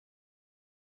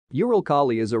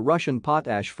Uralkali is a Russian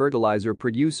potash fertilizer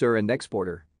producer and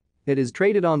exporter. It is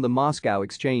traded on the Moscow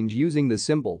exchange using the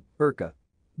symbol URKA.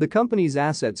 The company's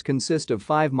assets consist of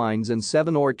 5 mines and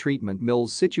 7 ore treatment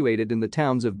mills situated in the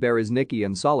towns of Berezniki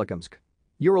and Solikamsk.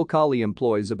 Uralkali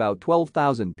employs about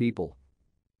 12,000 people.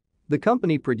 The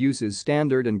company produces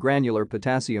standard and granular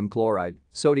potassium chloride,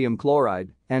 sodium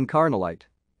chloride, and carnallite.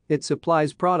 It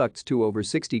supplies products to over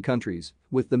 60 countries,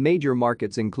 with the major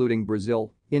markets including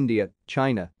Brazil, India,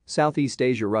 China, Southeast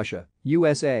Asia, Russia,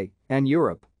 USA, and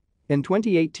Europe. In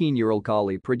 2018,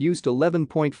 Uralkali produced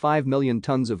 11.5 million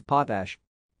tons of potash.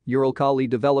 Uralkali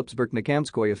develops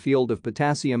Verkhnekhamskoye field of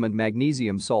potassium and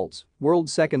magnesium salts,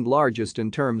 world's second largest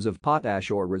in terms of potash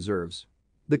ore reserves.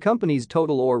 The company's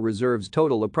total ore reserves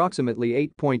total approximately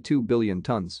 8.2 billion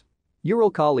tons.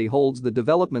 Uralkali holds the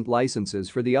development licenses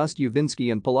for the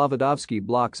Ust-Yuvinsky and Polovodovsky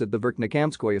blocks at the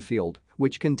Verkhnekhamskoye field,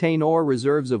 which contain ore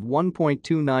reserves of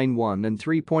 1.291 and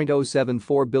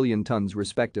 3.074 billion tons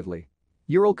respectively.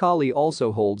 Uralkali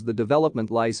also holds the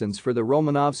development license for the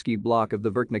Romanovsky block of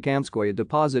the Verkhnekhamskoye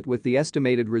deposit with the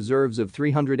estimated reserves of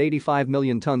 385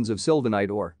 million tons of sylvanite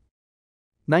ore.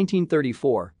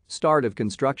 1934 – Start of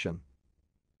construction.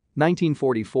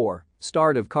 1944 –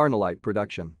 Start of carnallite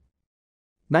production.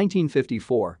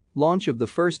 1954 – Launch of the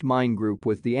first mine group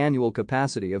with the annual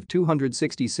capacity of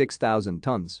 266,000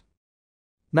 tons.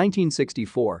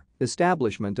 1964 –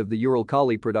 Establishment of the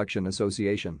Uralkali Production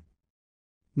Association.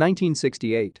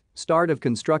 1968 – Start of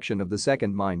construction of the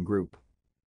second mine group.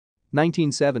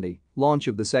 1970 – Launch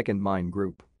of the second mine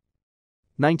group.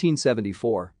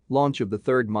 1974 – Launch of the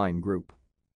third mine group.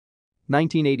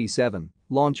 1987 –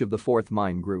 Launch of the fourth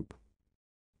mine group.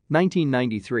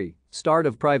 1993 – Start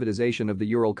of privatization of the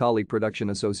Uralkali Production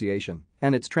Association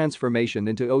and its transformation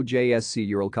into OJSC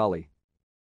Uralkali.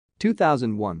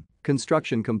 2001 –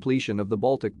 Construction completion of the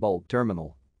Baltic Bulk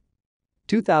Terminal.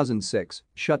 2006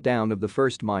 – Shutdown of the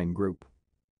first mine group.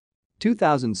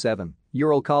 2007 –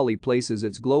 Uralkali places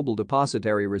its global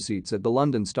depository receipts at the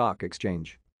London Stock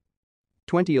Exchange.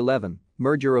 2011 –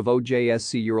 Merger of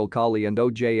OJSC Uralkali and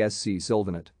OJSC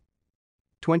Sylvanite.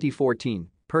 2014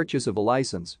 – Purchase of a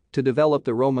license to develop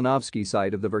the Romanovsky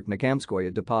site of the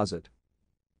Verkhnekhamskoye deposit.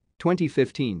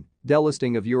 2015 –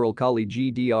 Delisting of Uralkali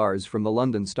GDRs from the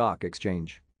London Stock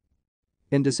Exchange.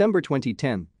 In December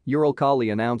 2010,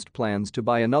 Uralkali announced plans to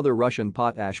buy another Russian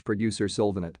potash producer,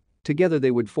 Sylvanite. Together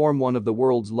they would form one of the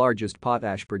world's largest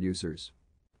potash producers.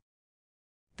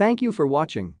 Thank you for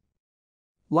watching.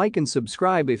 Like and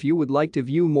subscribe if you would like to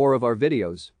view more of our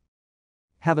videos.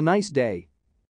 Have a nice day.